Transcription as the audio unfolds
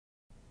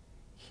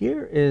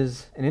here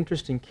is an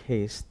interesting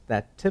case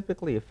that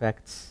typically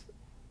affects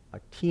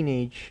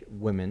teenage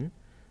women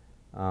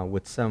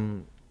with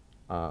some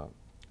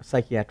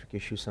psychiatric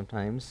issues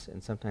sometimes,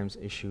 and sometimes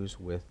issues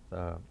with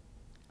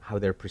how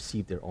they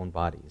perceive their own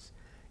bodies.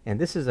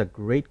 And this is a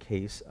great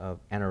case of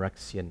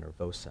anorexia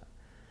nervosa.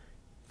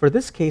 For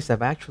this case,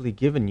 I've actually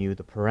given you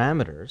the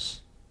parameters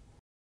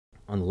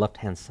on the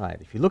left-hand side.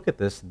 If you look at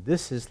this,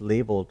 this is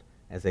labeled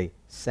as a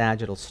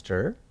sagittal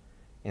stir,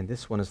 and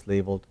this one is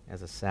labeled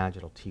as a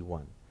sagittal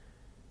T1.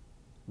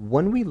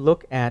 When we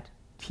look at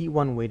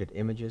T1 weighted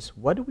images,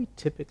 what do we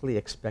typically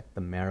expect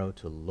the marrow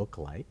to look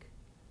like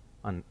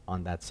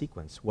on that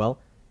sequence? Well,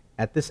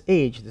 at this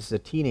age, this is a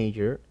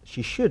teenager,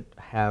 she should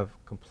have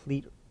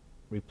complete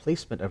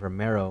replacement of her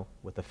marrow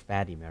with a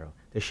fatty marrow.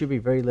 There should be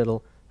very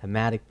little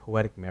hematic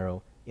poetic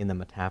marrow in the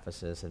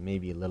metaphysis and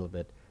maybe a little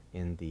bit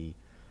in the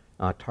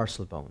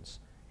tarsal bones.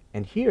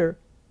 And here,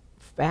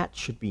 fat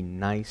should be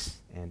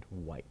nice and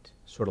white,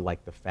 sort of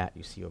like the fat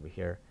you see over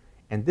here.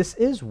 And this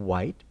is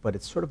white, but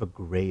it's sort of a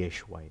grayish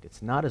white.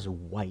 It's not as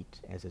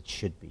white as it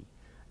should be.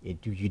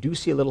 You do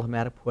see a little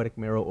hematopoietic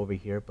marrow over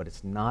here, but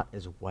it's not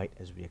as white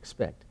as we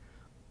expect.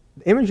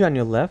 The image on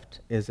your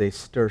left is a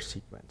stir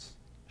sequence,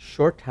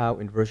 short tau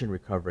inversion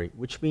recovery,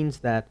 which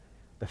means that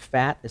the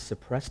fat is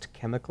suppressed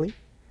chemically,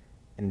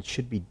 and it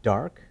should be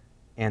dark,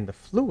 and the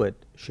fluid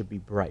should be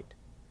bright.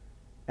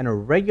 And a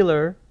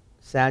regular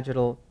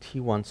sagittal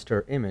T1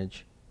 stir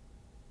image,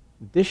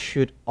 this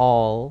should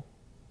all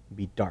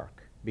be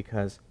dark,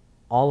 because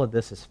all of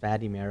this is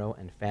fatty marrow,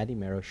 and fatty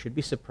marrow should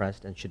be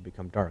suppressed and should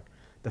become dark.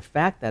 The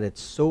fact that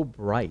it's so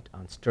bright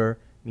on stir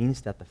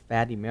means that the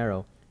fatty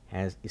marrow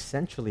has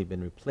essentially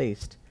been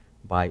replaced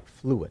by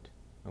fluid,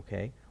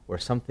 okay, or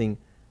something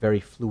very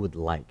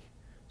fluid-like.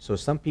 So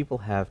some people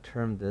have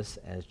termed this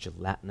as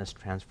gelatinous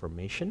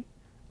transformation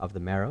of the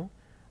marrow,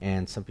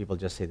 and some people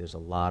just say there's a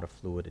lot of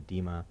fluid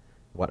edema,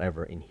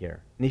 whatever, in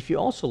here. And if you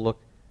also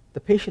look, the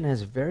patient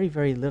has very,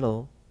 very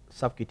little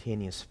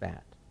subcutaneous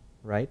fat,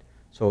 right?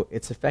 So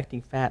it's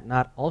affecting fat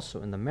not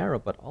also in the marrow,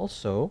 but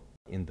also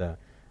in the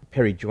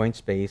peri-joint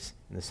space,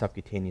 in the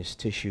subcutaneous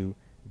tissue,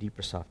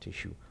 deeper soft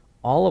tissue.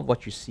 All of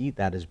what you see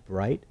that is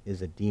bright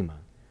is edema.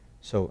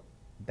 So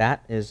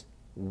that is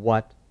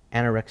what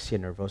anorexia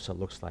nervosa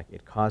looks like.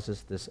 It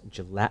causes this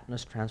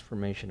gelatinous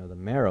transformation of the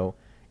marrow,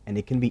 and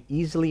it can be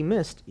easily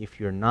missed if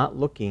you're not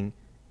looking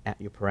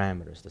at your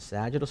parameters. The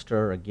sagittal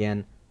stir,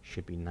 again,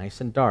 should be nice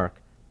and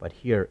dark, but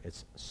here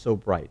it's so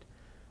bright.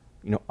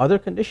 You know, other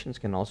conditions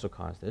can also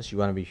cause this. You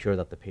want to be sure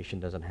that the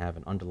patient doesn't have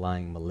an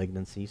underlying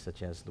malignancy,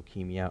 such as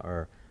leukemia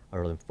or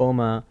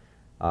lymphoma,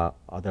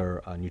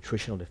 other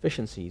nutritional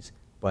deficiencies.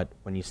 But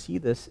when you see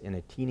this in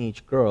a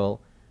teenage girl,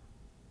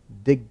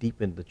 dig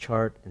deep into the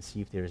chart and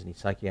see if there's any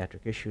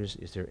psychiatric issues.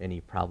 Is there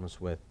any problems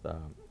with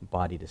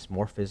body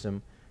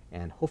dysmorphism?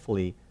 And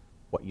hopefully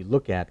what you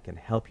look at can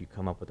help you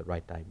come up with the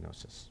right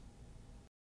diagnosis.